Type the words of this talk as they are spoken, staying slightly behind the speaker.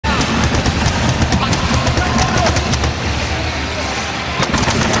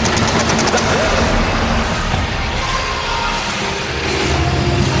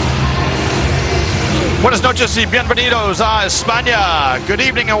Buenas noches y bienvenidos a España. Good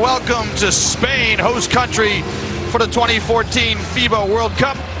evening and welcome to Spain, host country for the 2014 FIBA World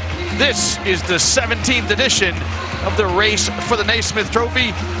Cup. This is the 17th edition of the race for the Naismith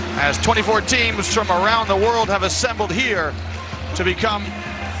Trophy, as 24 teams from around the world have assembled here to become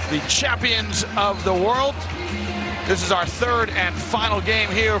the champions of the world. This is our third and final game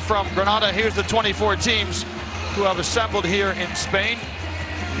here from Granada. Here's the 24 teams who have assembled here in Spain.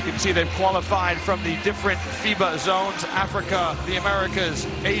 You can see they've qualified from the different FIBA zones: Africa, the Americas,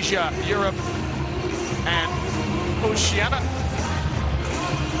 Asia, Europe, and Oceania.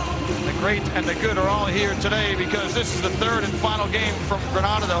 The great and the good are all here today because this is the third and final game from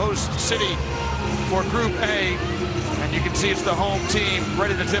Granada, the host city, for Group A. And you can see it's the home team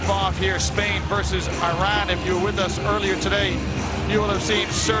ready to tip off here, Spain versus Iran. If you were with us earlier today, you will have seen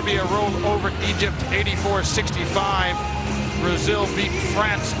Serbia roll over Egypt 84-65. Brazil beat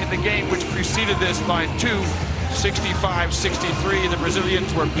France in the game which preceded this by 65-63. The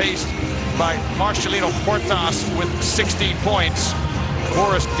Brazilians were paced by Marcelino Huertas with 16 points.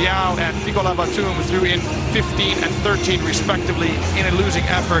 Boris Diaw and Nicolas Batum threw in 15 and 13 respectively in a losing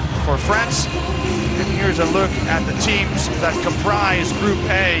effort for France. And here's a look at the teams that comprise Group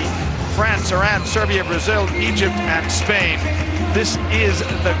A: France, Iran, Serbia, Brazil, Egypt, and Spain. This is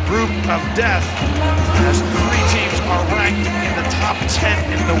the group of death, as 3 teams are ranked in the top 10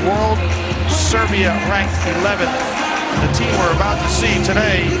 in the world. Serbia ranked 11th. The team we're about to see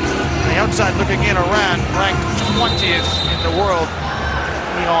today, on the outside looking in, Iran ranked 20th in the world.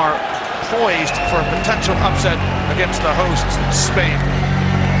 We are poised for a potential upset against the hosts, Spain.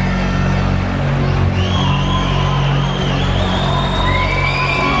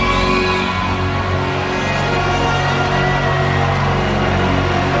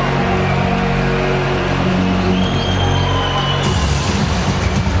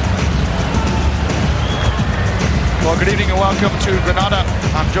 Well, good evening and welcome to Granada.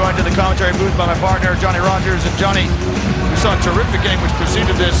 I'm joined in the commentary booth by my partner, Johnny Rogers. And Johnny, we saw a terrific game which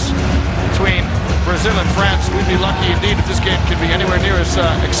preceded this between Brazil and France. We'd be lucky indeed if this game could be anywhere near as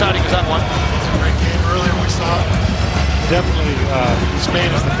exciting as that one. It's a great game. Earlier we saw definitely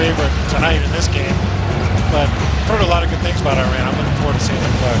Spain is the favorite tonight in this game. But I've heard a lot of good things about Iran. I'm looking forward to seeing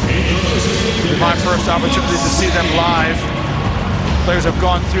them play. It's my first opportunity to see them live. Players have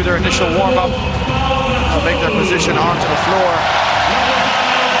gone through their initial warm-up. They'll make their position onto the floor.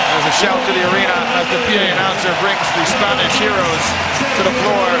 There's a shout to the arena as the PA announcer brings the Spanish heroes to the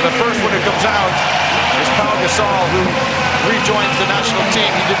floor. The first one who comes out is Pau Gasol, who rejoins the national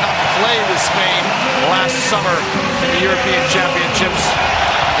team. He did not play with Spain last summer in the European Championships.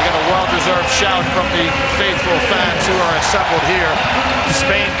 We got a well-deserved shout from the faithful fans who are assembled here.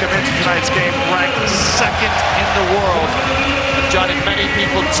 Spain come into tonight's game ranked 2nd in the world. Johnny, many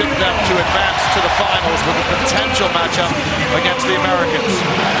people tipped them to advance to the finals with a potential matchup against the Americans.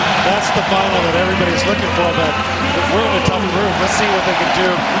 That's the final that everybody's looking for, but we're in a tough group. Let's see what they can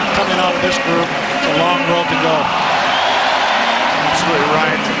do coming out of this group. It's a long road to go. Absolutely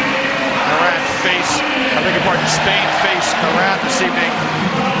right. Spain face Iran this evening,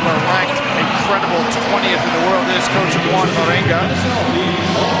 who are ranked incredible 20th in the world. This coach Juan Morenga.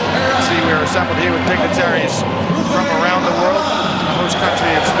 See, we are assembled here with dignitaries from around the world, the host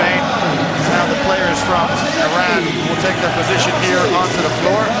country of Spain. Now the players from Iran will take their position here onto the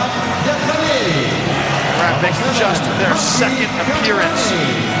floor. Iran makes just their 2nd appearance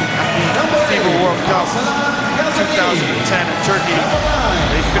at the FIBA World Cup 2010 in Turkey.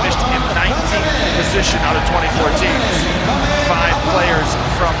 They finished in 19th position out of 24 teams. 5 players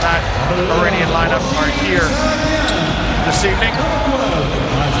from that Iranian lineup are here this evening.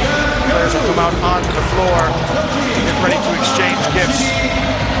 Players will come out onto the floor, get ready to exchange gifts.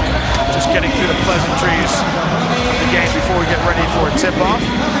 Just getting through the pleasantries of the game before we get ready for a tip-off.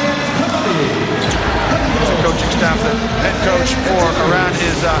 The coaching staff, the head coach for Iran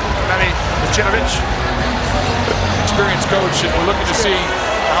is Mehdi Mucinovic, experienced coach, and we're looking to see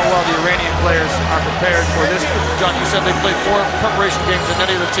how well the Iranian players are prepared for this. John, you said they played 4 preparation games than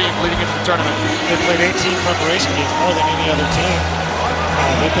any other team leading into the tournament. They played 18 preparation games, more than any other team.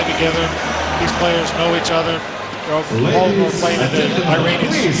 They've been together. These players know each other. All are playing in the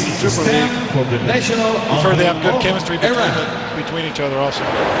Iranian Super League. I'm sure they have good chemistry between each other also.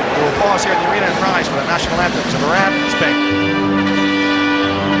 We'll pause here in the arena and rise for the national anthems of Iran, Spain.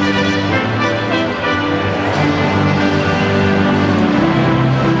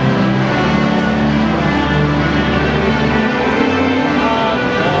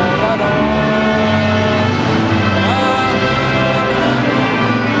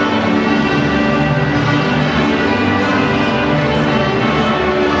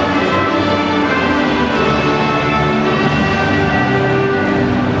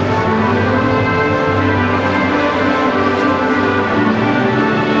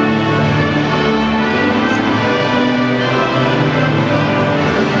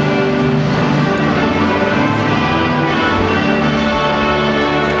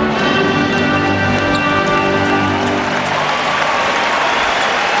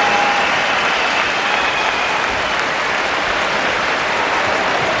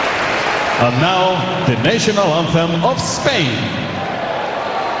 And now, the national anthem of Spain.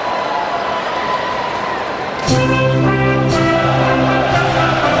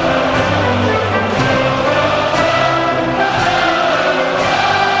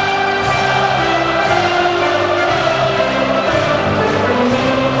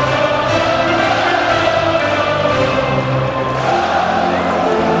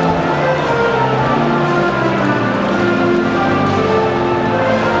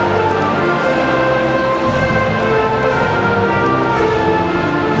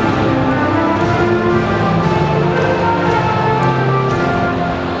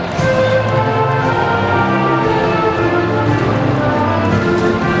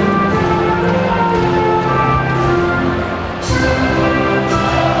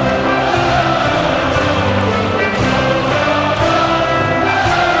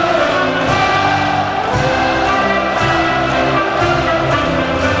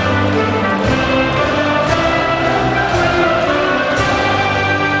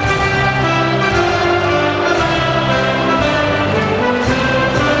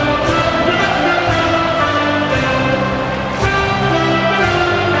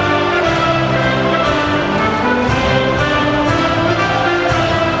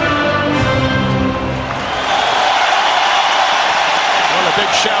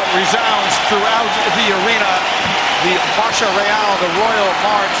 Shout resounds throughout the arena. The Marcha Real, the Royal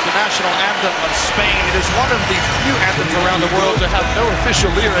March, the national anthem of Spain. It is one of the few anthems around the world to have no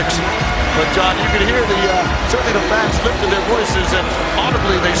official lyrics. But John, you could hear certainly the fans lifted their voices and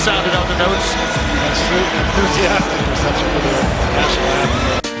audibly they sounded out the notes. That's true. Enthusiastic reception for the national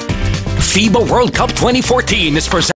anthem. FIBA World Cup 2014 is presented.